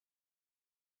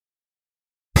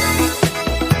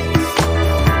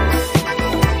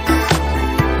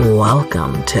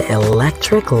Welcome to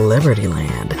Electric Liberty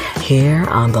Land, here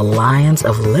on the Lions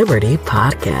of Liberty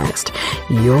podcast,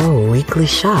 your weekly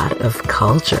shot of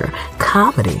culture,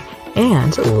 comedy,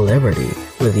 and liberty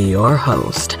with your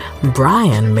host,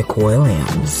 Brian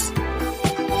McWilliams.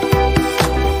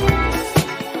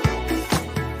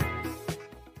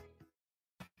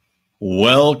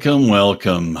 Welcome.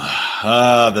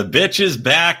 The bitch is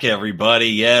back, everybody.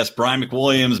 Yes, Brian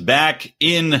McWilliams back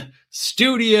in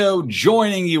studio,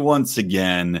 joining you once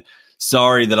again.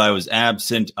 Sorry that I was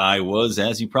absent. I was,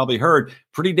 as you probably heard,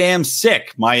 pretty damn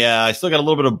sick. I still got a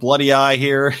little bit of bloody eye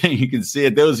here. You can see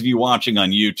it. Those of you watching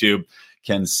on YouTube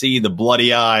can see the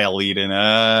bloody eye leading.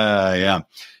 Yeah,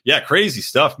 crazy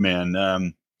stuff, man.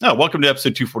 Welcome to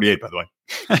episode 248, by the way.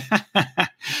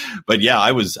 But yeah,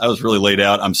 I was really laid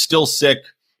out. I'm still sick.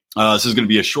 This is going to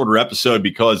be a shorter episode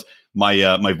because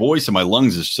my voice and my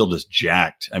lungs is still just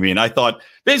jacked. I mean, I thought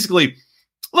basically,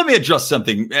 let me adjust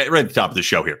something right at the top of the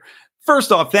show here.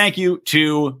 First off, thank you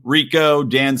to Rico,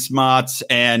 Dan Smots,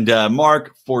 and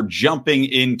Mark for jumping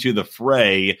into the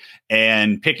fray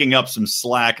and picking up some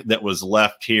slack that was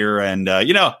left here. And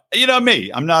you know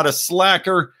me, I'm not a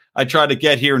slacker. I try to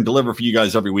get here and deliver for you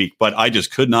guys every week, but I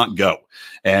just could not go.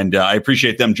 And I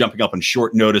appreciate them jumping up on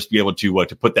short notice to be able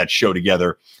to put that show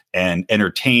together and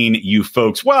entertain you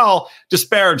folks while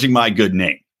disparaging my good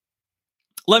name.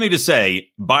 Let me just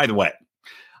say, by the way,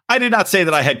 I did not say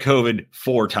that I had COVID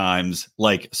 4 times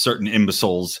like certain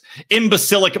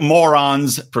imbecilic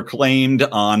morons proclaimed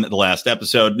on the last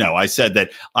episode. No, I said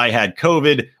that I had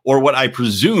COVID, or what I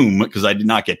presume, because I did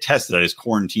not get tested. I just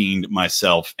quarantined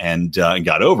myself and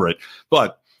got over it.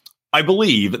 But I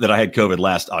believe that I had COVID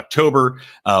last October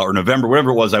or November, whatever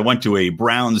it was. I went to a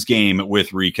Browns game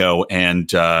with Rico and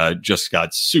just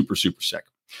got super, super sick.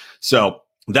 So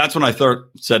that's when I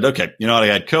said, okay, you know what? I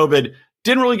had COVID.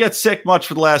 Didn't really get sick much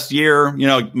for the last year. You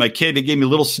know, my kid gave me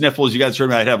little sniffles. You guys heard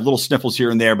me. I'd have little sniffles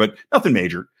here and there, but nothing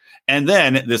major. And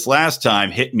then this last time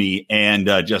hit me and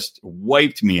just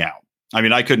wiped me out. I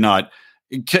mean, I could not,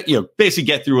 basically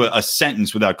get through a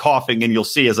sentence without coughing. And you'll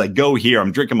see as I go here,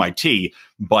 I'm drinking my tea,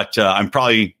 but I'm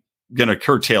probably going to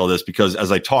curtail this because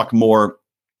as I talk more,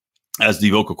 as the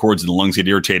vocal cords and the lungs get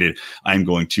irritated, I'm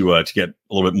going to get a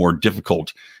little bit more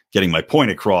difficult getting my point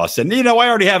across. And, I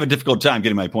already have a difficult time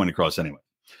getting my point across anyway.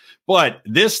 But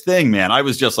this thing, man, I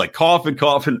was just like coughing.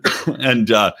 And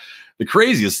the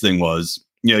craziest thing was,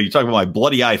 you talk about my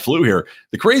bloody eye flu here.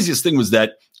 The craziest thing was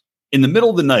that in the middle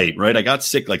of the night, right, I got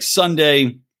sick like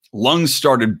Sunday, lungs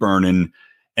started burning.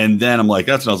 And then I'm like,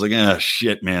 that's when I was like,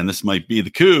 shit, man, this might be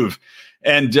the couve.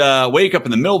 And wake up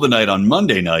in the middle of the night on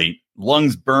Monday night,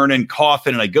 lungs burning,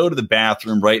 coughing, and I go to the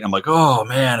bathroom, right? And I'm like, oh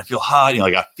man, I feel hot.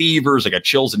 I got fevers, I got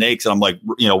chills and aches. And I'm like,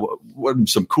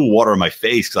 some cool water on my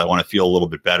face because I want to feel a little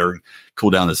bit better and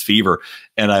cool down this fever.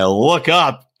 And I look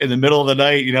up in the middle of the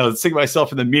night, seeing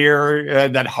myself in the mirror,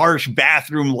 that harsh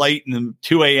bathroom light in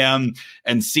 2 a.m.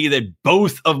 and see that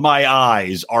both of my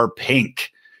eyes are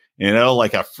pink,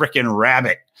 like a freaking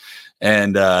rabbit.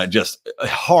 And just a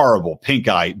horrible pink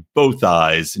eye, both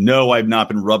eyes. No, I've not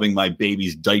been rubbing my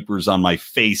baby's diapers on my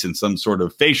face in some sort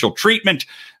of facial treatment.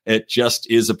 It just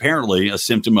is apparently a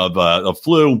symptom of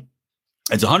flu.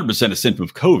 It's 100% a symptom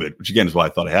of COVID, which again is why I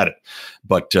thought I had it.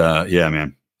 But yeah,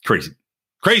 man,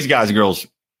 crazy guys and girls.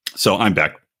 So I'm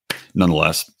back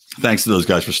nonetheless. Thanks to those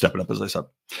guys for stepping up, as I said.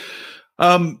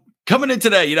 Coming in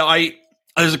today,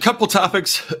 there's a couple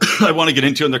topics I want to get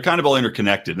into, and they're kind of all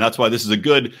interconnected. And that's why this is a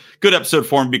good episode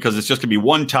for me, because it's just going to be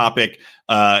one topic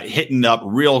hitting up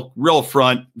real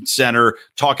front center,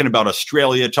 talking about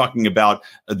Australia, talking about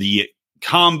the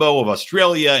combo of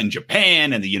Australia and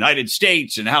Japan and the United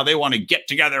States and how they want to get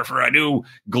together for a new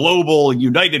global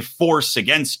united force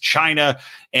against China,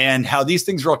 and how these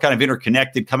things are all kind of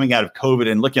interconnected coming out of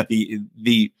COVID, and looking at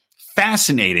the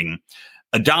fascinating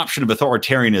adoption of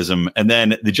authoritarianism and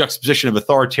then the juxtaposition of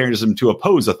authoritarianism to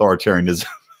oppose authoritarianism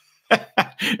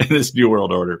in this new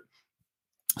world order.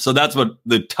 So that's what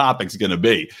the topic's going to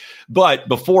be. But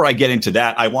before I get into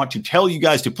that, I want to tell you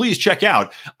guys to please check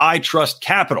out I Trust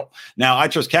Capital. Now, I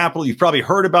Trust Capital, you've probably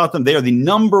heard about them. They are the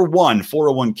number one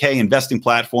 401k investing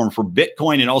platform for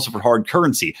Bitcoin and also for hard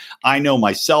currency. I know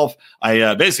myself,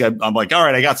 I'm like, all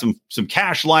right, I got some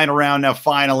cash lying around now.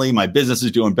 Finally, my business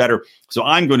is doing better. So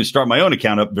I'm going to start my own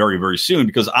account up very, very soon,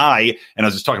 because and I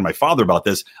was just talking to my father about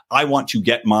this, I want to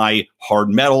get my hard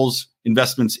metals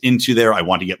investments into there. I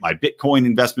want to get my Bitcoin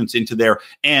investments into there.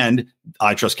 And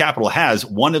iTrust Capital has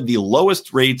one of the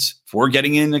lowest rates for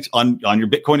getting in on your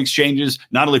Bitcoin exchanges,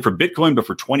 not only for Bitcoin, but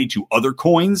for 22 other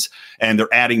coins. And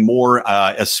they're adding more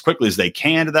as quickly as they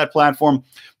can to that platform.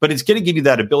 But it's going to give you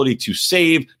that ability to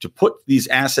save, to put these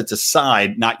assets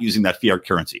aside, not using that fiat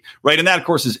currency, right? And that, of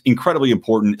course, is incredibly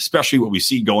important, especially what we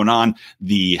see going on,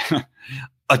 the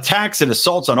attacks and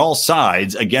assaults on all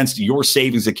sides against your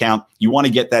savings account. You want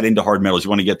to get that into hard metals. You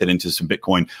want to get that into some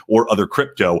Bitcoin or other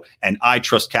crypto. And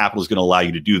iTrust Capital is going to allow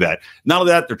you to do that. Not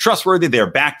only that, they're trustworthy.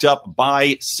 They're backed up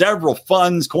by several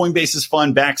funds. Coinbase's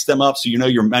fund backs them up. So you know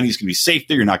your money is going to be safe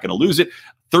there. You're not going to lose it.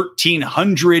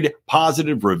 1,300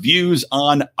 positive reviews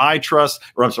on iTrust,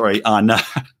 or I'm sorry, on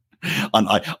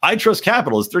iTrust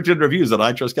Capital. Is 1,300 reviews on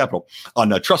iTrust Capital on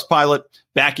Trustpilot,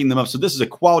 backing them up. So this is a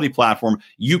quality platform.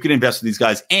 You can invest in these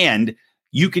guys, and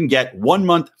you can get 1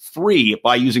 month free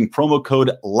by using promo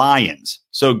code LIONS.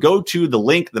 So go to the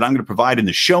link that I'm going to provide in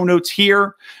the show notes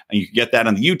here, and you can get that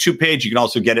on the YouTube page. You can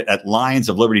also get it at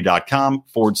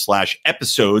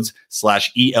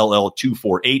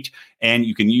lionsofliberty.com/episodes/ELL248. And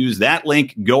you can use that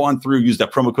link, go on through, use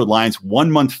that promo code LIONS,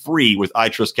 1 month free with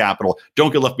iTrust Capital.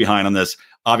 Don't get left behind on this.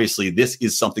 Obviously, this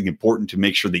is something important to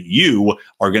make sure that you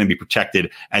are going to be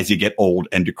protected as you get old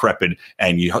and decrepit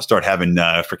and you start having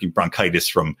freaking bronchitis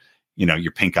from,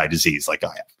 your pink eye disease like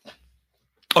I have.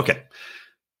 Okay,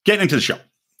 getting into the show.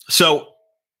 So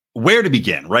where to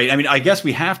begin, right? I mean, I guess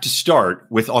we have to start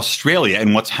with Australia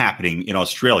and what's happening in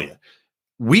Australia.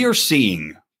 We are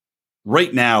seeing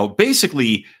right now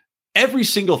basically every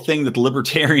single thing that the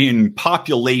libertarian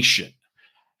population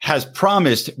has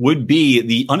promised would be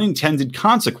the unintended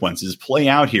consequences play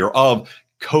out here of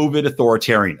COVID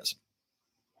authoritarianism.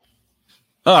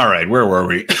 All right, where were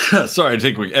we? Sorry, I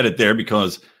take a quick edit there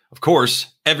because, of course,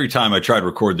 every time I try to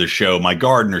record this show, my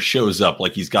gardener shows up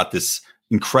like he's got this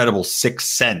incredible sixth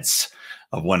sense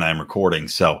of when I'm recording.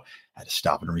 So I had to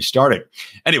stop and restart it.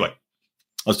 Anyway,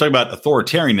 let's talk about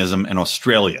authoritarianism in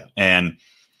Australia. And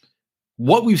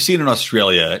what we've seen in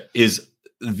Australia is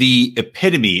the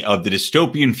epitome of the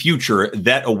dystopian future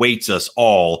that awaits us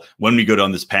all when we go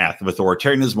down this path of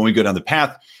authoritarianism, when we go down the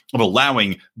path of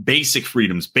allowing basic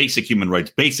freedoms, basic human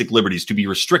rights, basic liberties to be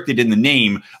restricted in the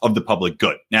name of the public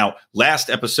good. Now,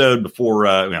 last episode before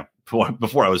I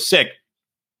was sick,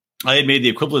 I had made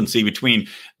the equivalency between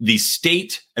the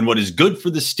state and what is good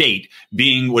for the state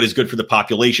being what is good for the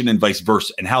population and vice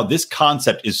versa, and how this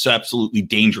concept is so absolutely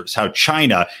dangerous. How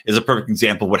China is a perfect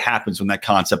example of what happens when that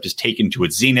concept is taken to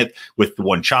its zenith with the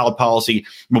one-child policy,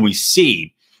 when we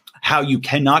see how you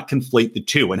cannot conflate the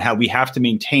two and how we have to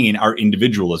maintain our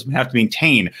individualism. We have to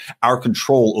maintain our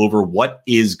control over what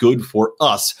is good for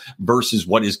us versus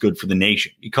what is good for the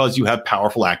nation, because you have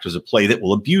powerful actors at play that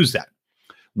will abuse that.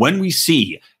 When we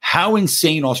see how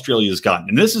insane Australia has gotten,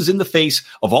 and this is in the face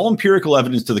of all empirical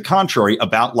evidence to the contrary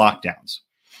about lockdowns,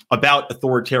 about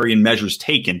authoritarian measures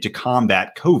taken to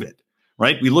combat COVID,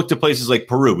 right? We looked at places like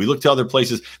Peru. We looked at other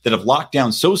places that have locked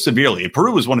down so severely. And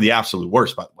Peru was one of the absolute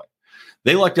worst, by the way.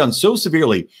 They locked down so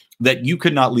severely that you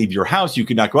could not leave your house. You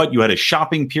could not go out. You had a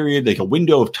shopping period, like a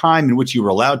window of time in which you were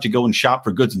allowed to go and shop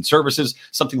for goods and services,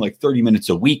 something like 30 minutes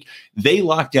a week. They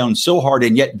locked down so hard,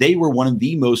 and yet they were one of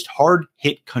the most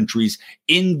hard-hit countries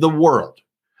in the world.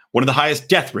 One of the highest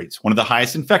death rates, one of the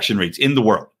highest infection rates in the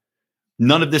world.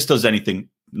 None of this does anything.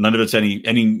 None of it's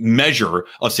any measure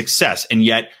of success. And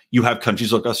yet you have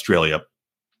countries like Australia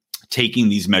taking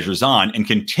these measures on and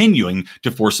continuing to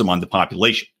force them on the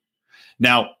population.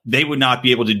 Now, they would not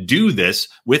be able to do this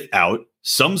without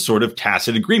some sort of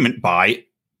tacit agreement by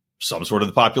some sort of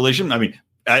the population. I mean,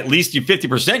 at least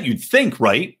 50%, you'd think,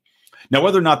 right? Now,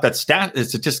 whether or not that's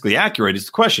statistically accurate is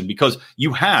the question, because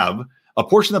you have a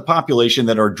portion of the population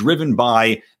that are driven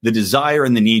by the desire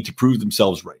and the need to prove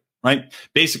themselves right?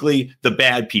 Basically, the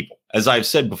bad people. As I've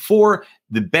said before,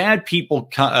 the bad people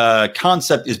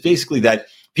concept is basically that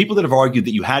people that have argued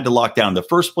that you had to lock down in the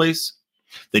first place,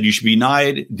 that you should be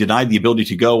denied the ability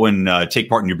to go and take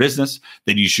part in your business,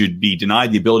 that you should be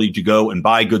denied the ability to go and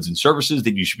buy goods and services,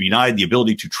 that you should be denied the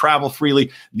ability to travel freely.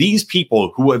 These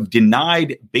people who have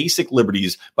denied basic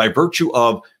liberties by virtue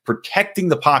of protecting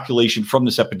the population from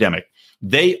this epidemic,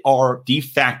 they are de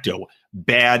facto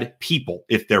bad people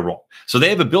if they're wrong. So they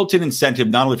have a built-in incentive,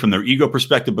 not only from their ego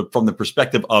perspective, but from the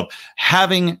perspective of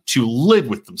having to live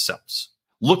with themselves,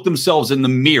 look themselves in the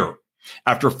mirror,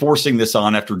 after forcing this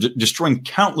on, after destroying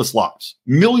countless lives,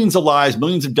 millions of lives,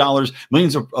 millions of dollars,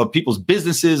 millions of people's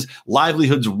businesses,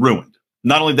 livelihoods ruined.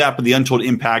 Not only that, but the untold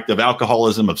impact of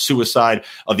alcoholism, of suicide,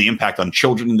 of the impact on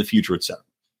children in the future, etc.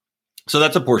 So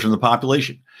that's a portion of the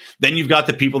population. Then you've got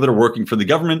the people that are working for the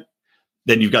government.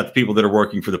 Then you've got the people that are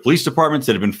working for the police departments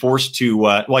that have been forced to,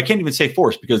 well, I can't even say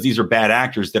forced because these are bad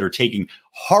actors that are taking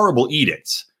horrible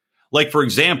edicts. Like, for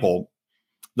example,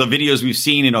 the videos we've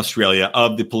seen in Australia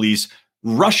of the police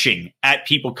rushing at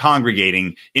people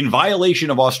congregating in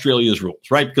violation of Australia's rules,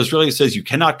 right? Because Australia says you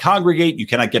cannot congregate, you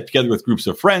cannot get together with groups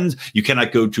of friends, you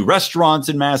cannot go to restaurants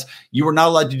en masse. You are not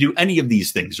allowed to do any of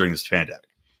these things during this pandemic.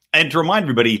 And to remind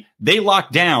everybody, they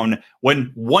locked down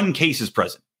when one case is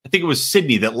present. I think it was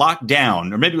Sydney that locked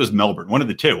down, or maybe it was Melbourne, one of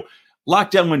the two,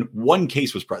 locked down when one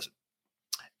case was present.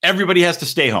 Everybody has to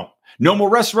stay home. No more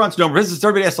restaurants, no more business.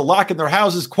 Everybody has to lock in their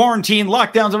houses, quarantine,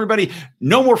 lockdowns, everybody.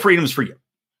 No more freedoms for you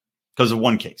because of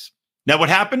one case. Now, what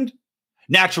happened?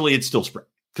 Naturally, it still spread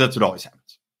because that's what always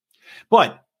happens.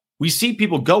 But we see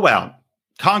people go out,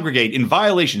 congregate in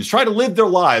violations, try to live their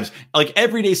lives like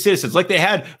everyday citizens, like they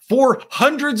had for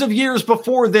hundreds of years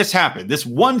before this happened. This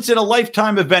once in a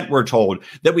lifetime event, we're told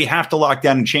that we have to lock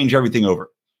down and change everything over.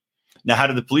 Now, how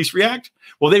did the police react?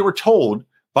 Well, they were told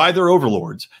by their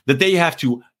overlords that they have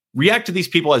to react to these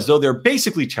people as though they're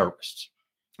basically terrorists.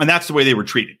 And that's the way they were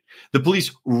treated. The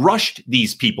police rushed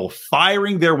these people,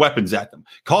 firing their weapons at them,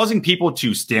 causing people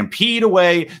to stampede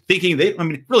away, thinking they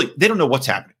don't know what's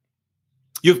happening.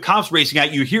 You have cops racing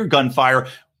at you, hear gunfire.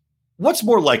 What's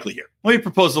more likely here? Let me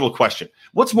propose a little question.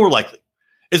 What's more likely?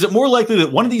 Is it more likely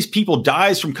that one of these people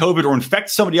dies from COVID or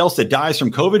infects somebody else that dies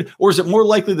from COVID? Or is it more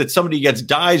likely that somebody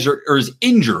dies or is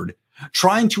injured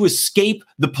trying to escape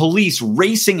the police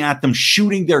racing at them,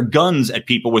 shooting their guns at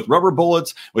people with rubber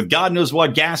bullets, with God knows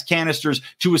what, gas canisters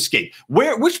to escape?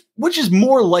 Which is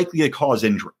more likely to cause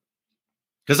injury?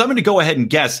 Because I'm going to go ahead and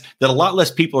guess that a lot less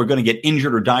people are going to get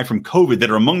injured or die from COVID that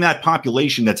are among that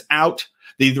population that's out.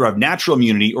 They either have natural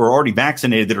immunity or are already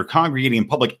vaccinated that are congregating in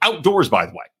public outdoors, by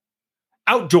the way.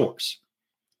 Outdoors.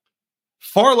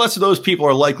 Far less of those people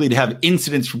are likely to have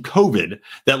incidents from COVID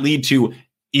that lead to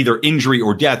either injury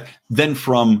or death than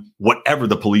from whatever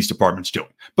the police department's doing.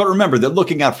 But remember, they're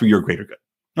looking out for your greater good.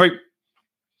 All right.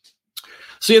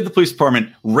 So you have the police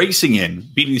department racing in,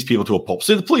 beating these people to a pulp.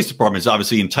 So the police department is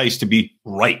obviously enticed to be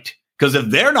right. Because if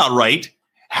they're not right,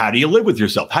 how do you live with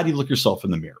yourself? How do you look yourself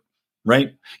in the mirror?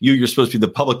 Right? You're supposed to be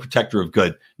the public protector of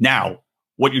good. Now,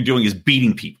 what you're doing is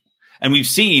beating people. And we've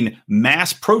seen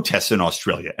mass protests in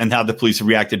Australia and how the police have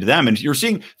reacted to them. And you're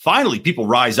seeing finally people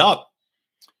rise up.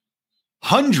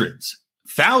 Hundreds,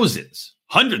 thousands,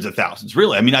 hundreds of thousands,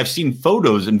 really. I mean, I've seen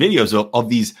photos and videos of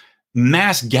these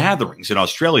mass gatherings in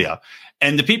Australia.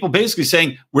 And the people basically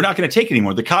saying, we're not going to take it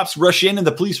anymore. The cops rush in and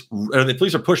the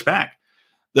police are pushed back.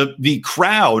 The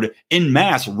crowd in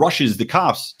mass rushes the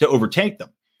cops to overtake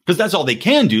them because that's all they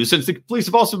can do, since the police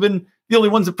have also been the only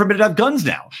ones that permitted to have guns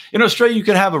now. In Australia, you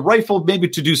can have a rifle, maybe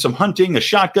to do some hunting, a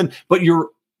shotgun, but your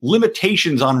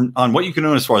limitations on what you can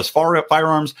own as far as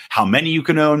firearms, how many you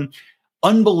can own,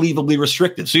 unbelievably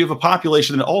restrictive. So you have a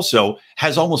population that also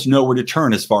has almost nowhere to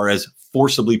turn as far as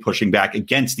forcibly pushing back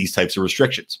against these types of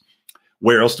restrictions.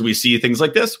 Where else do we see things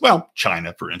like this? Well,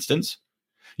 China, for instance.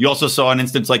 You also saw an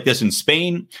instance like this in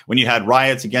Spain when you had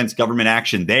riots against government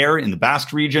action there in the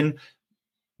Basque region.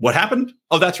 What happened?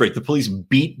 Oh, that's right. The police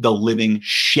beat the living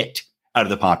shit out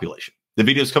of the population. The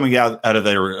videos coming out of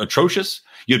there are atrocious.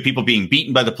 You had people being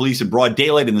beaten by the police in broad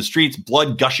daylight in the streets,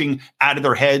 blood gushing out of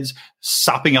their heads,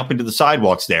 sopping up into the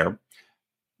sidewalks there.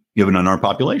 You have an unarmed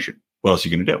population. What else are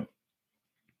you going to do?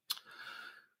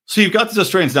 So you've got these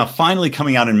Australians now finally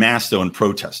coming out in mass, though, and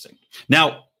protesting.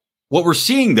 Now, what we're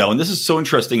seeing, though, and this is so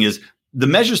interesting, is the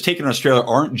measures taken in Australia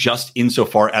aren't just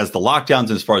insofar as the lockdowns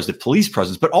and as far as the police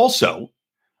presence, but also,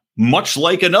 much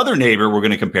like another neighbor we're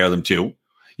going to compare them to,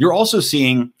 you're also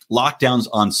seeing lockdowns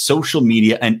on social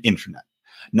media and internet.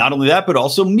 Not only that, but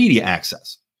also media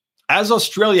access. As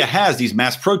Australia has these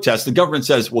mass protests, the government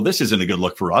says, well, this isn't a good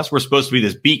look for us. We're supposed to be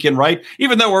this beacon, right?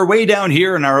 Even though we're way down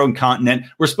here in our own continent,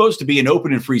 we're supposed to be an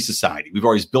open and free society. We've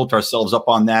always built ourselves up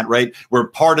on that, right? We're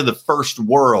part of the first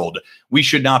world. We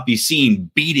should not be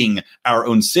seen beating our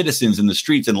own citizens in the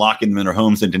streets and locking them in their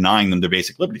homes and denying them their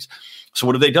basic liberties. So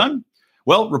what have they done?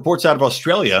 Well, reports out of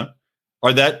Australia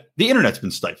are that the internet's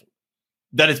been stifled,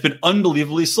 that it's been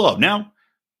unbelievably slow. Now,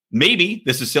 maybe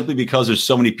this is simply because there's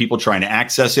so many people trying to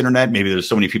access internet. Maybe there's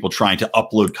so many people trying to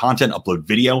upload content, upload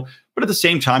video. But at the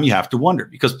same time, you have to wonder,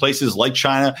 because places like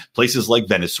China, places like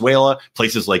Venezuela,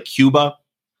 places like Cuba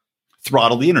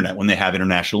throttle the internet when they have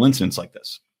international incidents like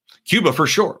this. Cuba, for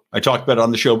sure. I talked about it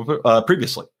on the show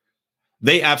previously.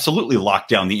 They absolutely lock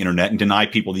down the internet and deny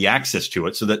people the access to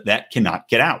it so that cannot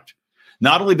get out.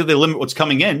 Not only do they limit what's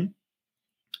coming in,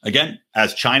 again,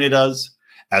 as China does,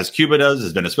 as Cuba does,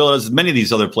 as Venezuela does, as many of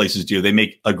these other places do. They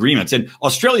make agreements. And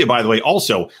Australia, by the way,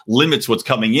 also limits what's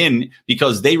coming in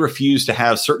because they refuse to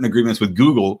have certain agreements with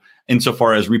Google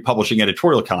insofar as republishing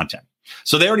editorial content.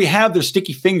 So they already have their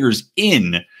sticky fingers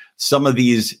in some of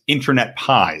these internet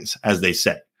pies, as they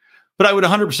say. But I would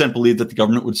 100% believe that the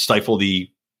government would stifle the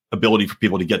ability for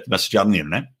people to get the message out on the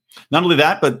internet. Not only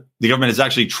that, but the government has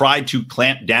actually tried to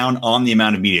clamp down on the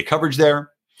amount of media coverage there.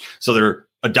 So they're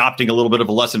adopting a little bit of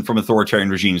a lesson from authoritarian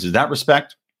regimes in that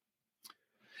respect.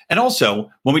 And also,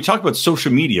 when we talk about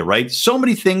social media, right? So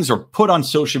many things are put on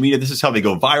social media. This is how they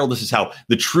go viral. This is how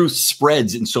the truth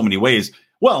spreads in so many ways.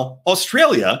 Well,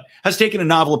 Australia has taken a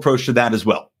novel approach to that as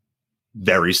well.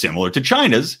 Very similar to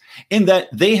China's, in that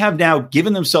they have now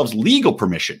given themselves legal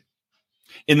permission.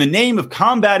 In the name of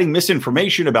combating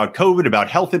misinformation about COVID, about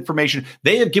health information,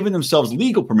 they have given themselves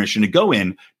legal permission to go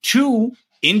in to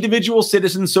individual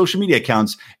citizens' social media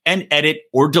accounts and edit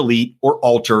or delete or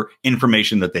alter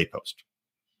information that they post.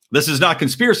 This is not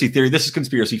conspiracy theory. This is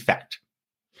conspiracy fact.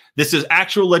 This is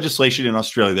actual legislation in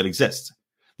Australia that exists.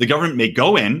 The government may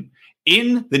go in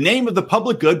the name of the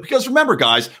public good, because remember,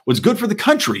 guys, what's good for the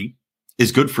country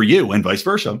is good for you and vice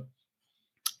versa.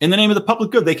 In the name of the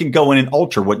public good, they can go in and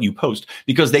alter what you post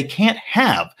because they can't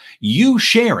have you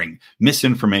sharing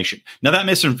misinformation. Now, that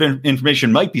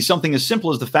misinformation might be something as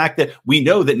simple as the fact that we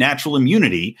know that natural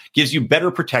immunity gives you better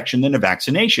protection than a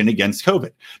vaccination against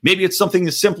COVID. Maybe it's something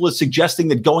as simple as suggesting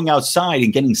that going outside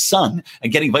and getting sun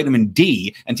and getting vitamin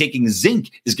D and taking zinc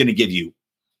is going to give you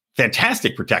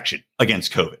fantastic protection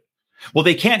against COVID. Well,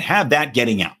 they can't have that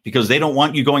getting out because they don't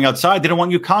want you going outside. They don't want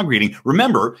you congregating.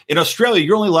 Remember, in Australia,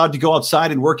 you're only allowed to go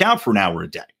outside and work out for an hour a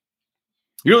day.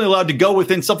 You're only allowed to go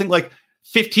within something like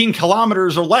 15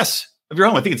 kilometers or less of your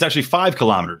home. I think it's actually 5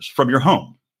 kilometers from your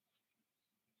home.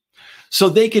 So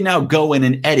they can now go in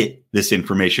and edit this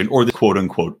information or the quote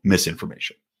unquote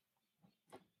misinformation.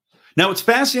 Now, what's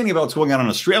fascinating about what's going on in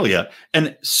Australia,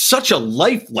 and such a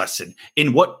life lesson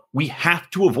in what we have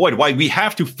to avoid, why we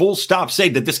have to full stop say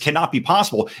that this cannot be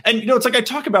possible. And, it's like I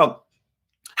talk about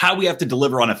how we have to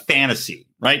deliver on a fantasy,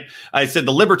 right? I said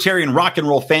the libertarian rock and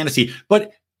roll fantasy.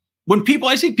 But when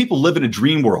I say people live in a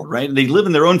dream world, right? They live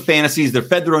in their own fantasies. They're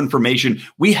fed their own information.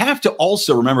 We have to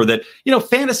also remember that,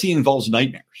 fantasy involves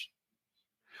nightmares.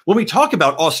 When we talk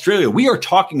about Australia, we are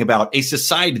talking about a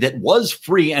society that was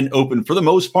free and open for the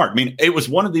most part. I mean, it was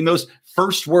one of the most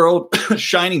first world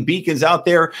shining beacons out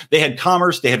there. They had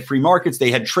commerce, they had free markets,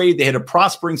 they had trade, they had a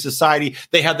prospering society.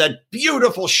 They had that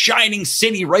beautiful shining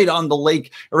city right on the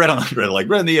lake, right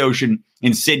on the ocean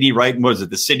in Sydney, right? What is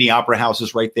it? The Sydney Opera House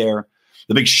is right there.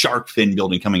 The big shark fin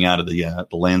building coming out of the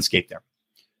landscape there.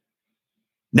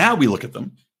 Now we look at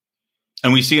them.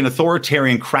 And we see an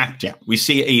authoritarian crackdown. We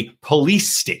see a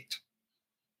police state.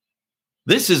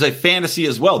 This is a fantasy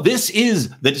as well. This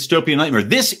is the dystopian nightmare.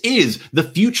 This is the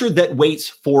future that waits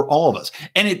for all of us.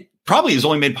 And it probably is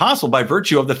only made possible by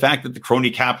virtue of the fact that the crony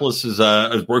capitalists is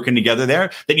working together there,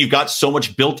 that you've got so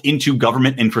much built into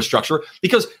government infrastructure.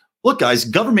 Because, look, guys,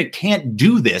 government can't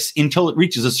do this until it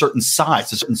reaches a certain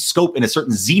size, a certain scope, and a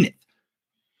certain zenith.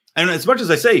 And as much as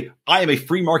I say, I am a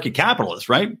free market capitalist,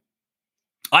 right?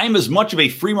 I am as much of a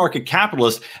free market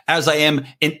capitalist as I am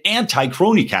an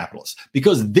anti-crony capitalist,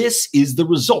 because this is the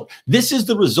result. This is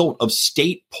the result of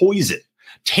state poison,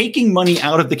 taking money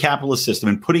out of the capitalist system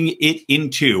and putting it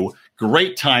into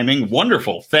great timing.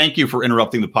 Wonderful. Thank you for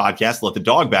interrupting the podcast. Let the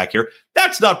dog back here.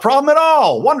 That's not a problem at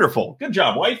all. Wonderful. Good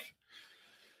job, wife.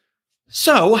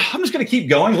 So I'm just going to keep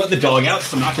going. Let the dog out.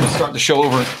 So I'm not going to start the show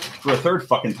over for a third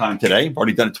fucking time today. I've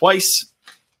already done it twice.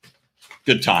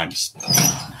 Good times.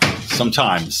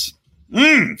 Sometimes.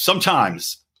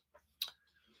 Sometimes.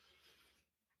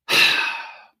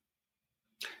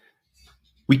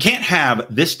 We can't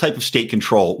have this type of state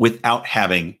control without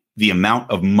having the amount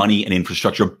of money and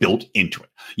infrastructure built into it.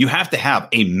 You have to have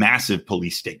a massive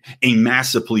police state, a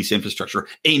massive police infrastructure,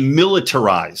 a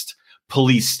militarized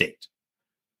police state,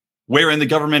 wherein the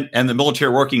government and the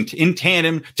military are working in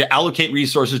tandem to allocate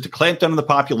resources, to clamp down on the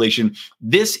population.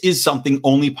 This is something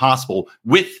only possible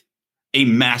with a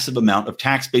massive amount of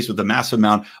tax base, with a massive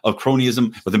amount of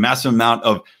cronyism, with a massive amount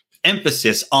of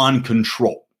emphasis on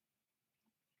control.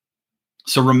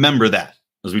 So remember that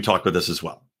as we talk about this as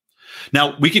well.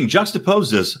 Now, we can juxtapose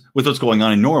this with what's going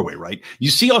on in Norway, right? You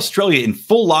see Australia in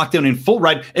full lockdown, in full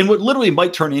right, and what literally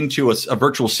might turn into a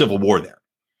virtual civil war there.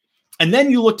 And then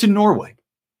you look to Norway,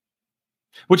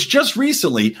 which just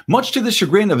recently, much to the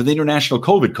chagrin of the international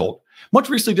COVID cult, much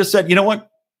recently just said, you know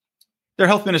what? Their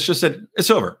health minister just said,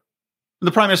 it's over.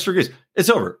 The prime minister agrees.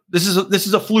 It's over. This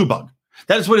is a flu bug.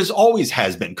 That is what it always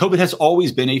has been. COVID has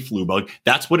always been a flu bug.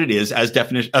 That's what it is, as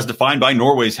defined by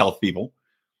Norway's health people.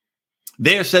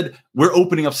 They have said, we're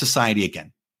opening up society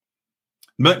again.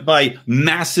 Met by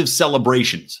massive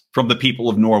celebrations from the people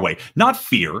of Norway. Not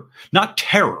fear, not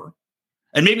terror.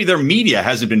 And maybe their media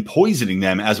hasn't been poisoning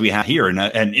them as we have here and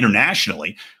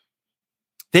internationally.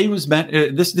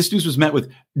 This news was met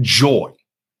with joy.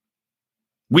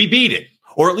 We beat it,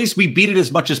 or at least we beat it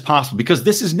as much as possible, because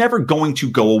this is never going to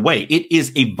go away. It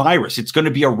is a virus. It's going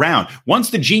to be around. Once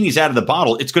the genie's out of the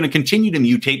bottle, it's going to continue to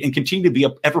mutate and continue to be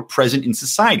ever present in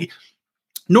society.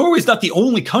 Norway is not the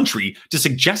only country to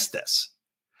suggest this.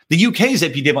 The UK's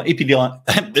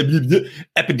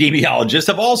epidemiologists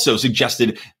have also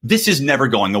suggested this is never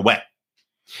going away.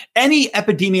 Any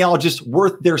epidemiologist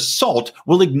worth their salt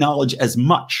will acknowledge as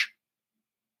much.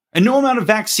 And no amount of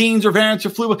vaccines or variants or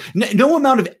flu, no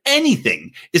amount of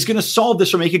anything is going to solve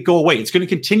this or make it go away. It's going to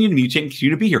continue to mutate and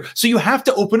continue to be here. So you have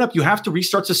to open up. You have to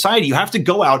restart society. You have to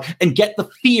go out and get the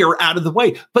fear out of the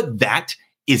way. But that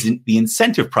isn't the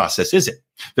incentive process, is it?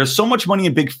 There's so much money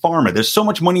in big pharma. There's so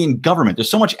much money in government. There's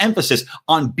so much emphasis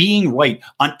on being right,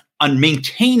 on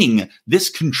maintaining this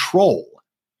control,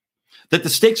 that the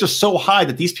stakes are so high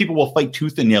that these people will fight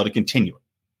tooth and nail to continue it.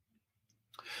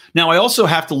 Now, I also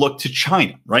have to look to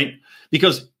China, right?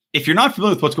 Because if you're not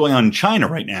familiar with what's going on in China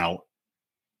right now,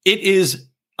 it is,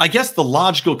 I guess, the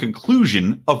logical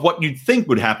conclusion of what you'd think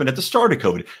would happen at the start of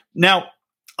COVID. Now,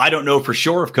 I don't know for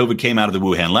sure if COVID came out of the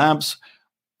Wuhan labs.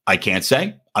 I can't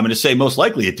say. I'm going to say most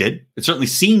likely it did. It certainly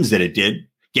seems that it did.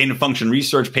 Gain of function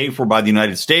research paid for by the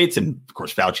United States, and of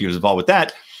course, Fauci was involved with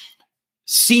that,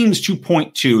 seems to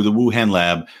point to the Wuhan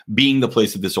lab being the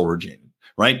place that this originated,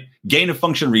 right? Gain of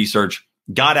function research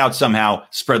got out somehow,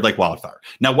 spread like wildfire.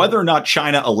 Now, whether or not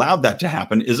China allowed that to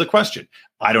happen is a question.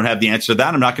 I don't have the answer to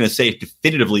that. I'm not going to say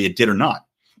definitively it did or not,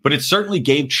 but it certainly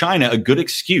gave China a good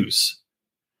excuse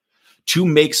to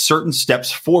make certain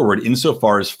steps forward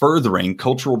insofar as furthering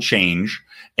cultural change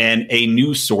and a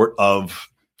new sort of,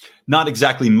 not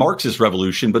exactly Marxist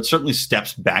revolution, but certainly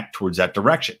steps back towards that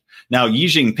direction. Now, Xi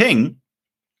Jinping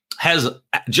has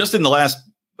just in the last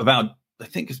I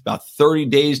think it's about 30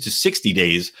 days to 60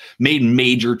 days, made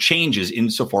major changes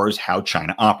insofar as how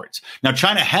China operates. Now,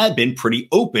 China had been pretty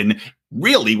open,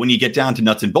 really, when you get down to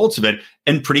nuts and bolts of it,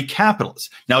 and pretty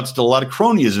capitalist. Now, it's still a lot of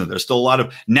cronyism. There's still a lot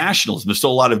of nationalism. There's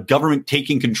still a lot of government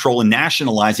taking control and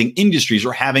nationalizing industries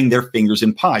or having their fingers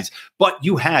in pies. But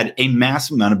you had a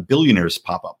massive amount of billionaires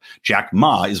pop up. Jack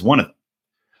Ma is one of them.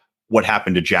 What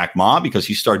happened to Jack Ma? Because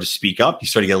he started to speak up. He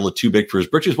started to get a little too big for his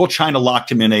britches. Well, China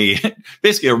locked him in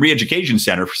basically a re-education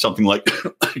center for something like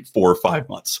 4 or 5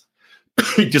 months.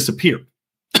 He disappeared.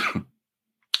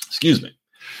 Excuse me.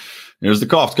 There's the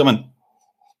cough coming.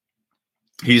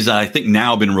 He's, I think,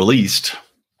 now been released.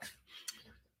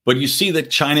 But you see that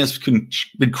China's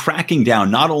been cracking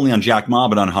down not only on Jack Ma,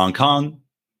 but on Hong Kong,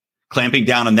 clamping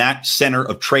down on that center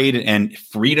of trade and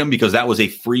freedom, because that was a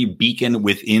free beacon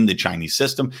within the Chinese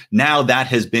system. Now that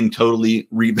has been totally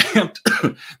revamped.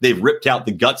 They've ripped out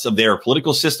the guts of their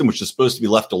political system, which is supposed to be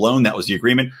left alone. That was the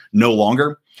agreement. No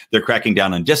longer. They're cracking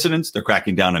down on dissidents. They're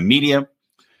cracking down on media.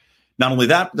 Not only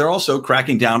that, they're also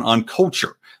cracking down on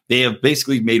culture. They have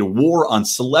basically made a war on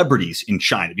celebrities in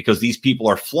China because these people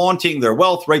are flaunting their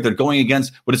wealth, right? They're going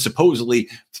against what is supposed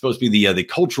to be the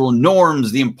cultural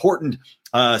norms, the important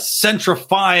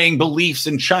centrifying beliefs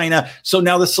in China. So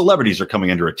now the celebrities are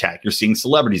coming under attack. You're seeing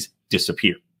celebrities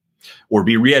disappear or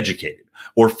be re-educated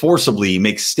or forcibly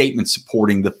make statements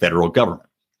supporting the federal government.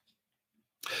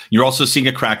 You're also seeing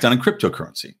a crackdown on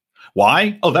cryptocurrency.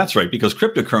 Why? Oh, that's right, because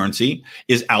cryptocurrency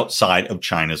is outside of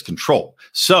China's control.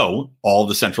 So all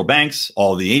the central banks,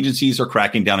 all the agencies are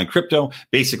cracking down on crypto.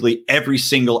 Basically, every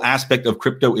single aspect of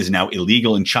crypto is now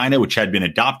illegal in China, which had been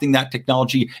adopting that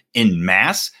technology en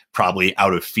masse, probably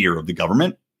out of fear of the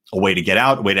government. A way to get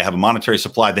out, a way to have a monetary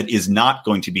supply that is not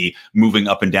going to be moving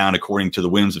up and down according to the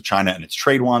whims of China and its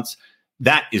trade wants.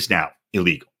 That is now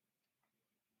illegal.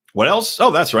 What else?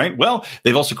 Oh, that's right. Well,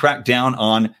 they've also cracked down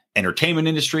on entertainment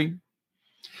industry.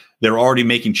 They're already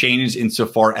making changes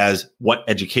insofar as what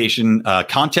education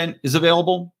content is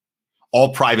available.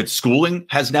 All private schooling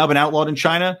has now been outlawed in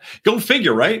China. Go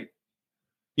figure, right?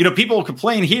 You know, people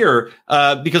complain here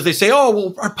because they say, "Oh,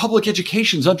 well, our public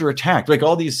education's under attack." Like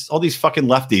all these fucking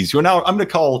lefties who are now, I'm going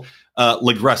to call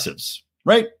regressives,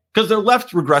 right? Because they're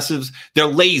left regressives. They're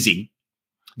lazy.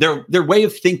 Their way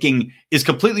of thinking is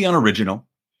completely unoriginal.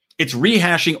 It's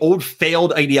rehashing old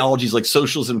failed ideologies like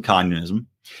socialism and communism.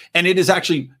 And it is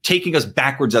actually taking us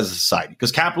backwards as a society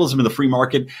because capitalism and the free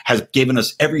market has given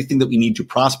us everything that we need to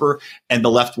prosper. And the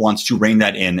left wants to rein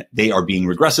that in. They are being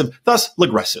regressive, thus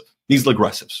legressive, these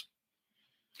legressives.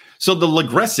 So the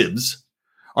legressives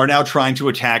are now trying to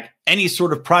attack any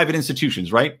sort of private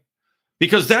institutions, right?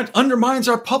 because that undermines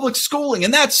our public schooling.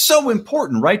 And that's so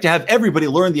important, right? To have everybody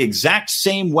learn the exact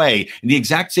same way, in the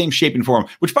exact same shape and form,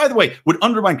 which, by the way, would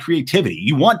undermine creativity.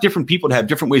 You want different people to have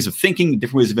different ways of thinking,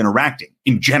 different ways of interacting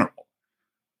in general.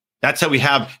 That's how we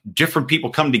have different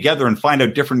people come together and find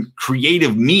out different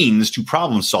creative means to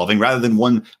problem solving rather than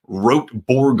one rote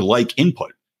Borg-like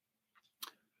input.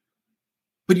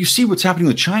 But you see what's happening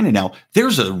with China now.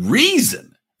 There's a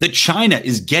reason that China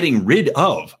is getting rid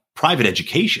of private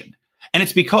education. And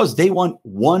it's because they want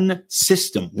one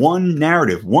system, one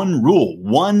narrative, one rule,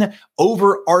 one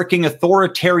overarching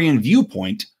authoritarian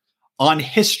viewpoint on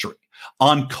history,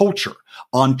 on culture,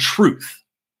 on truth,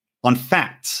 on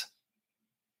facts.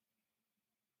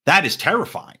 That is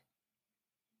terrifying.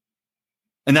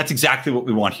 And that's exactly what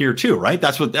we want here too, right?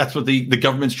 That's what the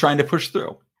government's trying to push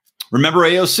through. Remember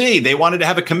AOC, they wanted to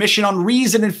have a commission on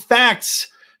reason and facts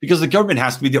because the government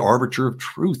has to be the arbiter of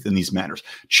truth in these matters.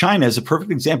 China is a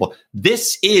perfect example.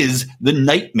 This is the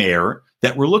nightmare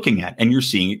that we're looking at, and you're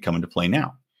seeing it come into play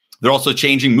now. They're also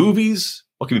changing movies.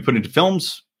 What can be put into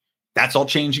films? That's all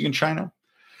changing in China.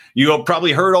 You have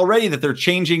probably heard already that they're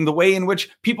changing the way in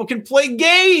which people can play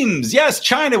games. Yes,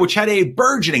 China, which had a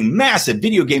burgeoning, massive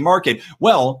video game market.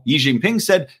 Well, Xi Jinping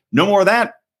said, no more of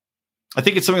that. I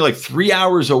think it's something like 3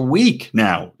 hours a week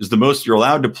now is the most you're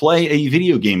allowed to play a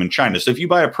video game in China. So if you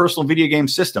buy a personal video game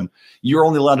system, you're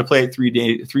only allowed to play it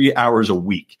 3 hours a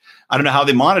week. I don't know how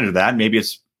they monitor that. Maybe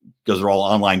it's because they're all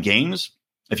online games.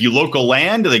 If you local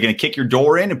land, are they going to kick your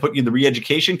door in and put you in the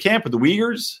re-education camp with the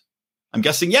Uyghurs? I'm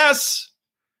guessing yes.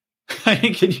 I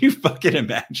mean, can you fucking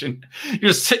imagine?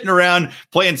 You're just sitting around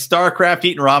playing StarCraft,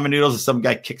 eating ramen noodles, and some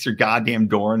guy kicks your goddamn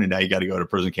door in, and now you got to go to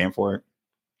prison camp for it.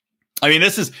 I mean,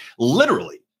 this is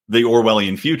literally the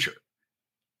Orwellian future.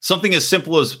 Something as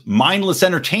simple as mindless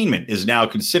entertainment is now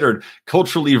considered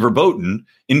culturally verboten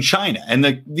in China. And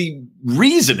the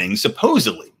reasoning,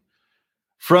 supposedly,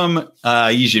 from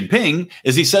Xi Jinping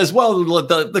is he says, well,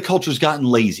 the culture's gotten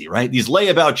lazy, right? These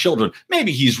layabout children.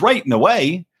 Maybe he's right in a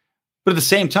way. But at the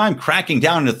same time, cracking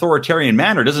down in an authoritarian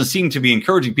manner doesn't seem to be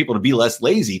encouraging people to be less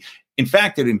lazy. In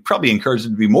fact, it probably encourages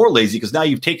them to be more lazy because now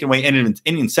you've taken away any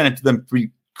incentive to them to be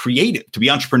creative, to be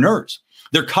entrepreneurs.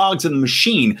 They're cogs in the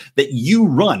machine that you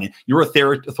run your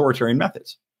authoritarian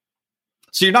methods.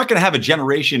 So you're not going to have a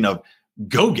generation of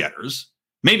go-getters.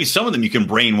 Maybe some of them you can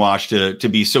brainwash to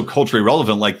be so culturally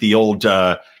relevant, like the old,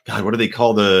 God, what do they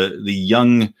call the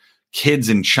young kids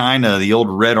in China, the old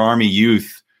Red Army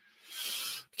youth?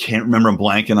 Can't remember. I'm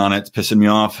blanking on it. It's pissing me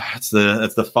off. That's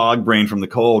the fog brain from the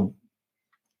cold.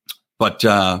 But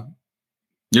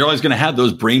you're always going to have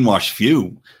those brainwashed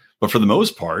few. But for the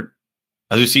most part,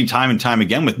 as we've seen time and time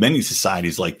again with many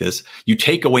societies like this, you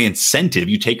take away incentive,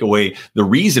 you take away the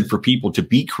reason for people to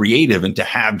be creative and to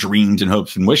have dreams and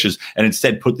hopes and wishes, and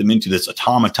instead put them into this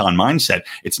automaton mindset.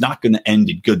 It's not going to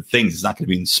end in good things. It's not going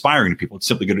to be inspiring to people. It's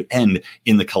simply going to end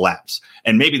in the collapse.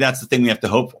 And maybe that's the thing we have to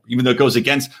hope for, even though it goes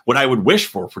against what I would wish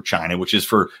for China, which is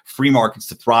for free markets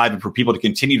to thrive and for people to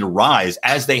continue to rise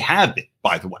as they have been,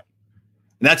 by the way.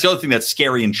 And that's the other thing that's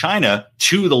scary in China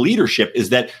to the leadership is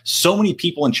that so many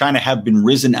people in China have been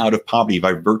risen out of poverty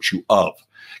by virtue of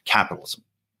capitalism.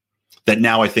 That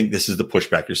now I think this is the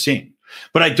pushback you're seeing.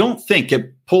 But I don't think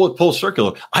pull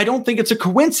circular. I don't think it's a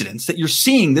coincidence that you're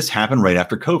seeing this happen right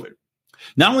after COVID.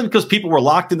 Not only because people were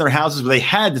locked in their houses, but they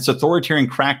had this authoritarian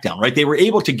crackdown, right? They were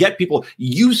able to get people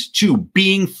used to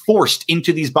being forced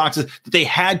into these boxes that they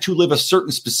had to live a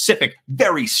certain specific,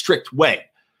 very strict way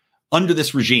under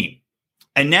this regime.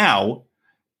 And now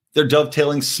they're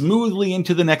dovetailing smoothly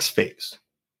into the next phase.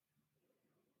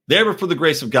 There, for the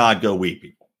grace of God, go we,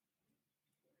 people.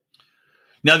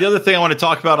 Now, the other thing I want to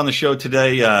talk about on the show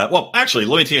today, actually,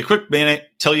 let me take a quick minute,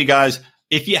 tell you guys,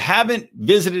 if you haven't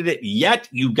visited it yet,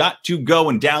 you got to go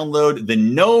and download the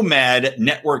Nomad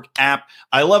Network app.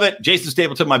 I love it. Jason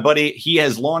Stapleton, my buddy, he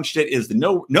has launched it, is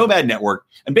the Nomad Network.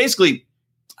 And basically,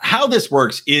 how this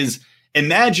works is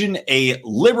imagine a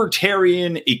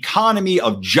libertarian economy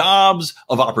of jobs,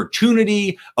 of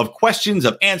opportunity, of questions,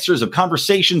 of answers, of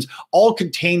conversations, all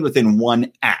contained within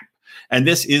one app. And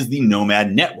this is the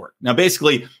Nomad Network. Now,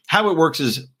 basically, how it works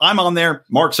is I'm on there,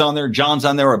 Mark's on there, John's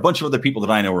on there, a bunch of other people that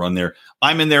I know are on there.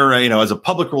 I'm in there, as a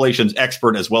public relations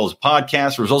expert, as well as a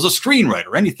podcaster, as well as a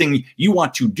screenwriter. Anything you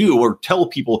want to do or tell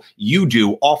people you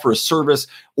do, offer a service,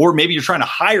 or maybe you're trying to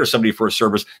hire somebody for a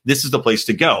service, this is the place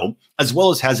to go, as well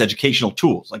as has educational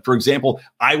tools. Like, for example,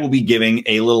 I will be giving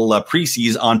a little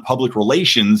precis on public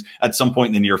relations at some point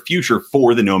in the near future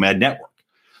for the Nomad Network.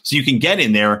 So you can get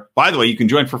in there. By the way, you can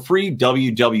join for free,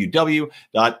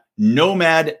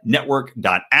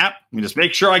 www.nomadnetwork.app. Let me just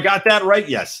make sure I got that right.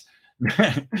 Yes.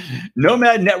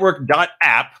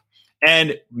 nomadnetwork.app.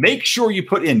 And make sure you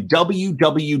put in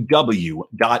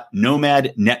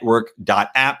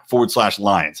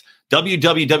www.nomadnetwork.app/Lions.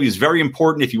 www is very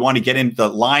important if you want to get into the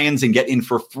Lions and get in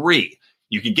for free.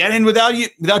 You can get in without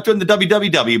doing the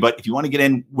www, but if you want to get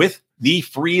in with the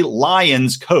free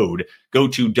Lions code, go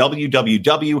to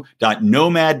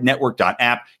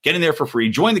www.nomadnetwork.app. Get in there for free.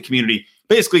 Join the community.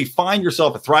 Basically, find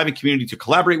yourself a thriving community to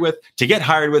collaborate with, to get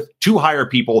hired with, to hire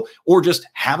people, or just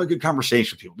have a good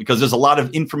conversation with people, because there's a lot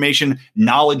of information,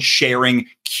 knowledge sharing,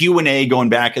 Q&A going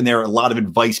back in there, a lot of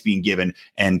advice being given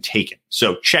and taken.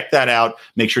 So check that out.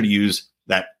 Make sure to use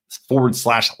that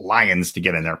 /Lions to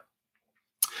get in there.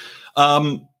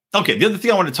 Okay, the other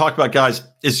thing I want to talk about, guys,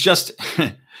 is just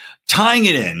tying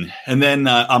it in, and then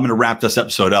I'm going to wrap this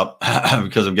episode up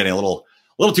because I'm getting a little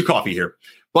too coffee here.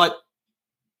 But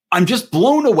I'm just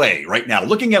blown away right now,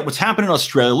 looking at what's happened in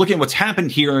Australia, looking at what's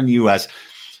happened here in the U.S.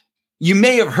 You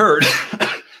may have heard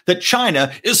that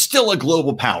China is still a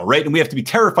global power, right? And we have to be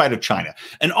terrified of China.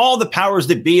 And all the powers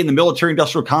that be in the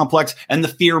military-industrial complex and the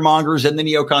fear-mongers and the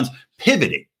neocons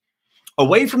pivoting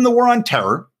away from the war on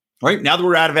terror, right? Now that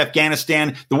we're out of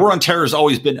Afghanistan, the war on terror has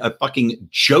always been a fucking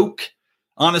joke,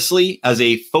 honestly, as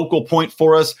a focal point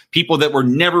for us. People that were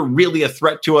never really a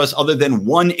threat to us other than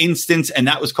one instance, and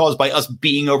that was caused by us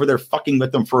being over there fucking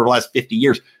with them for the last 50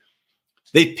 years.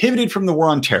 They pivoted from the war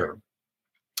on terror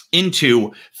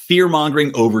into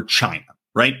fear-mongering over China,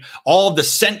 right? All of the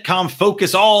CENTCOM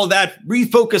focus, all of that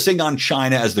refocusing on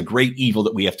China as the great evil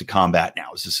that we have to combat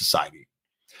now as a society.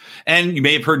 And you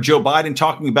may have heard Joe Biden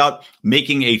talking about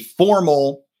making a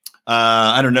formal,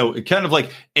 kind of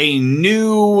like a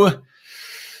new,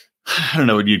 I don't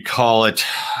know what you'd call it.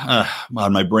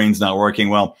 My brain's not working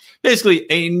well. Basically,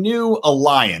 a new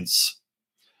alliance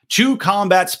to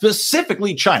combat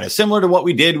specifically China, similar to what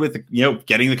we did with,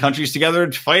 getting the countries together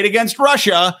to fight against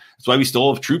Russia. That's why we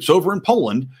still have troops over in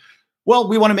Poland. Well,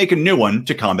 we want to make a new one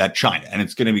to combat China, and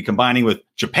it's going to be combining with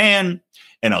Japan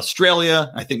and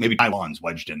Australia. I think maybe Taiwan's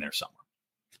wedged in there somewhere.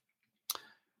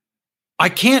 I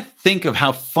can't think of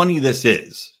how funny this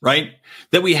is, right?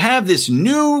 That we have this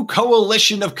new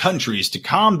coalition of countries to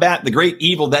combat the great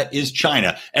evil that is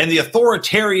China and the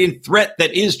authoritarian threat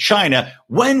that is China,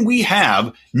 when we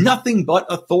have nothing but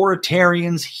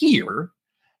authoritarians here,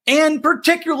 and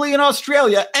particularly in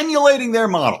Australia, emulating their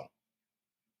model.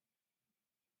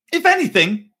 If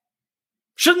anything,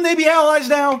 shouldn't they be allies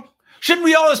now? Shouldn't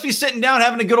we all just be sitting down,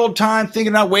 having a good old time,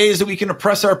 thinking out ways that we can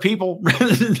oppress our people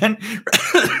rather than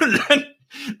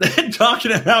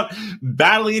talking about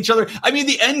battling each other? I mean,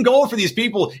 the end goal for these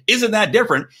people isn't that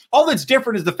different. All that's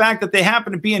different is the fact that they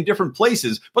happen to be in different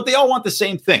places, but they all want the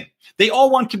same thing. They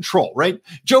all want control, right?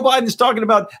 Joe Biden's talking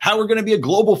about how we're going to be a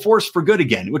global force for good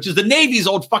again, which is the Navy's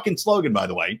old fucking slogan, by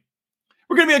the way.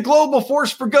 We're going to be a global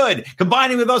force for good,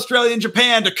 combining with Australia and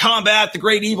Japan to combat the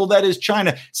great evil that is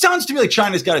China. Sounds to me like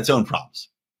China's got its own problems.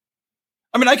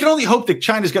 I mean, I can only hope that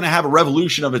China's going to have a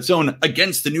revolution of its own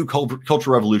against the new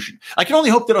cultural revolution. I can only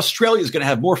hope that Australia is going to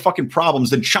have more fucking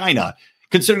problems than China,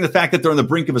 considering the fact that they're on the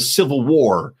brink of a civil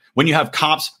war, when you have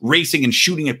cops racing and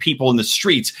shooting at people in the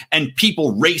streets and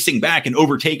people racing back and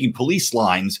overtaking police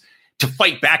lines to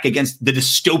fight back against the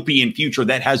dystopian future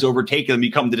that has overtaken them,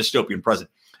 become the dystopian present.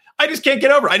 I just can't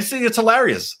get over it. I just think it's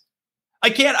hilarious. I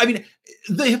mean,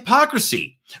 the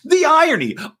hypocrisy, the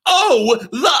irony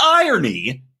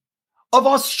of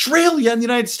Australia and the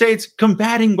United States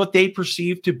combating what they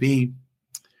perceive to be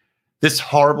this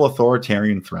horrible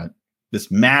authoritarian threat,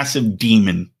 this massive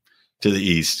demon to the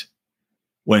east,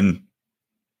 when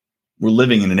we're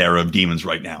living in an era of demons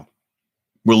right now.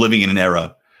 We're living in an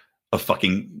era of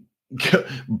fucking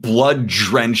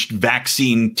blood-drenched,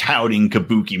 vaccine-touting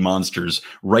kabuki monsters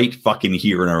right fucking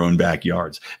here in our own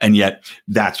backyards. And yet,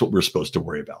 that's what we're supposed to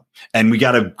worry about. And we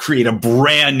got to create a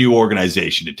brand new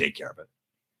organization to take care of it.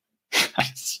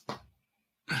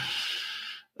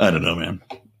 I don't know, man.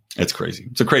 It's crazy.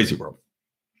 It's a crazy world.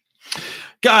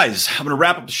 Guys, I'm going to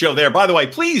wrap up the show there. By the way,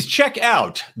 please check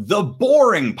out The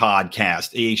Boring Podcast,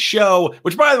 a show,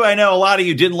 which, by the way, I know a lot of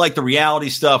you didn't like the reality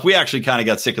stuff. We actually kind of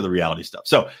got sick of the reality stuff.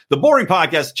 So The Boring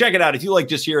Podcast, check it out if you like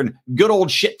just hearing good old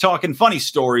shit talking, funny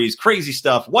stories, crazy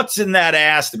stuff. What's in That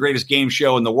Ass, the greatest game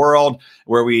show in the world,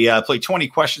 where we play 20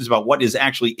 questions about what is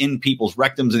actually in people's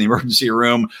rectums in the emergency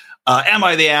room. Am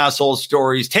I the Asshole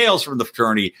stories, tales from the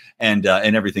fraternity, and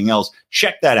everything else.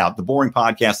 Check that out. The Boring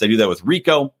Podcast. I do that with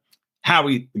Rico,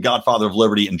 Howie, the Godfather of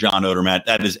Liberty, and John Odermatt.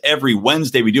 That is every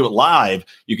Wednesday. We do it live.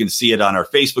 You can see it on our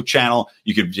Facebook channel.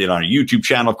 You can see it on our YouTube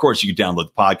channel. Of course, you can download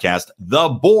the podcast, The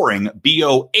Boring,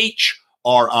 BOHRING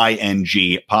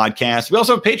podcast. We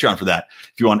also have a Patreon for that.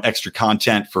 If you want extra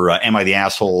content for Am I the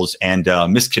Assholes and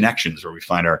Misconnections, where we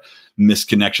find our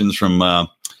misconnections from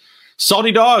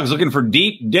salty dogs looking for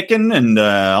deep dicking and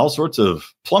all sorts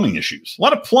of plumbing issues. A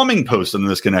lot of plumbing posts on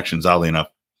the misconnections, oddly enough.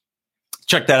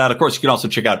 Check that out. Of course, you can also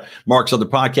check out Mark's other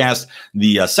podcast,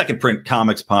 the Second Print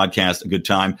Comics podcast, A Good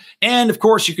Time. And of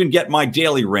course, you can get my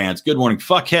daily rants. Good morning,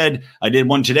 fuckhead. I did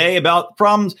one today about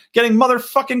problems getting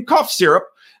motherfucking cough syrup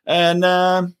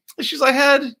and issues I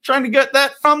had trying to get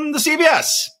that from the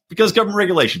CVS because government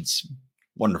regulations.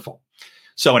 Wonderful.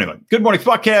 So anyway, good morning,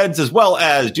 fuckheads, as well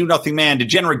as Do Nothing Man,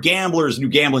 Degenerate Gamblers, new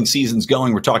gambling season's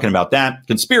going. We're talking about that,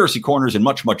 conspiracy corners, and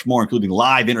much, much more, including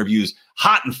live interviews,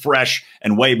 hot and fresh,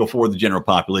 and way before the general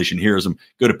population hears them.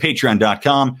 Go to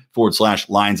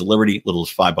patreon.com/Lions of Liberty, little as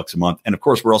 $5 a month. And of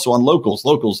course, we're also on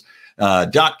locals.com,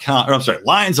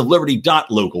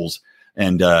 lionsofliberty.locals.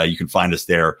 And you can find us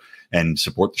there and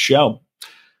support the show.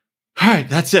 All right,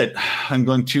 that's it. I'm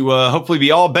going to hopefully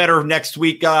be all better next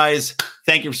week, guys.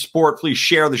 Thank you for support. Please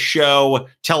share the show,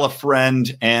 tell a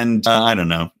friend, and I don't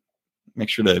know, make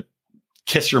sure to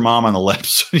kiss your mom on the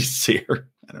lips when you see her.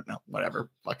 I don't know, whatever.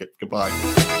 Fuck it. Goodbye.